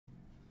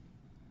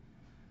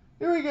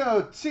Here we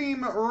go.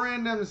 Team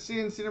random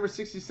CNC number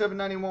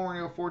 6791. We're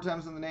going to go 4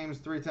 times on the names,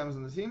 3 times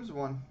on the teams.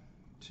 1,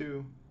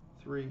 2,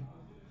 3,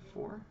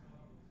 4.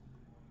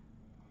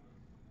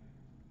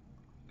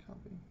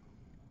 Copy.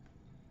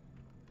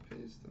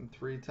 Paste. And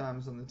 3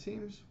 times on the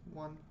teams.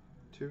 1,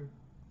 2,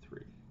 3.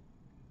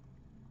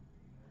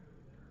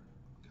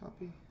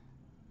 Copy.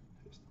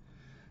 Paste.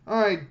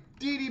 Alright.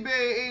 DD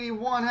Bay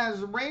 81 has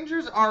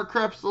Rangers. R.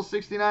 Krepsel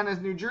 69 has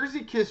New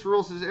Jersey. Kiss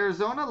Rules has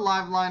Arizona.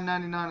 Live Line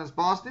 99 has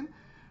Boston.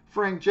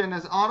 Frank Jen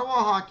has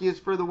Ottawa. Hockey is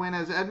for the win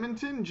as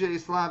Edmonton. Jay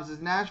Slabs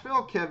has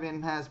Nashville.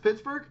 Kevin has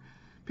Pittsburgh.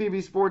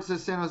 PB Sports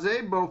has San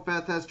Jose.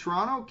 Bofeth has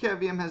Toronto.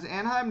 Kevium has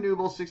Anaheim.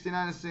 Newble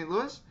 69 has St.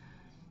 Louis.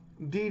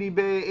 DD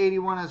Bay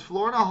 81 has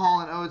Florida. Hall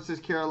and Oates has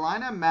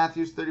Carolina.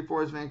 Matthews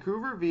 34 has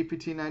Vancouver.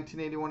 VPT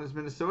 1981 has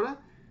Minnesota.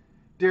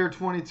 Dare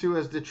 22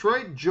 has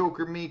Detroit.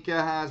 Joker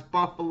Mika has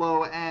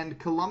Buffalo and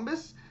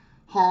Columbus.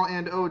 Hall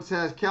and Oates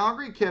has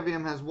Calgary.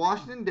 Kevium has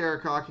Washington.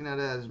 Derek Hawkinett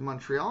has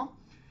Montreal.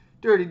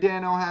 Dirty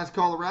Dano has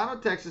Colorado.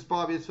 Texas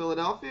Bobby has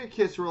Philadelphia.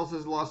 Kiss Rules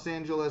has Los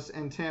Angeles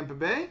and Tampa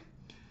Bay.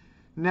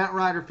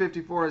 Netrider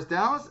 54 has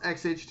Dallas.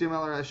 XHT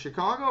Miller has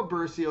Chicago.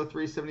 Bursey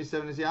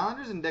 0377 has the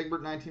Islanders. And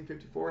Degbert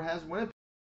 1954 has Winnipeg.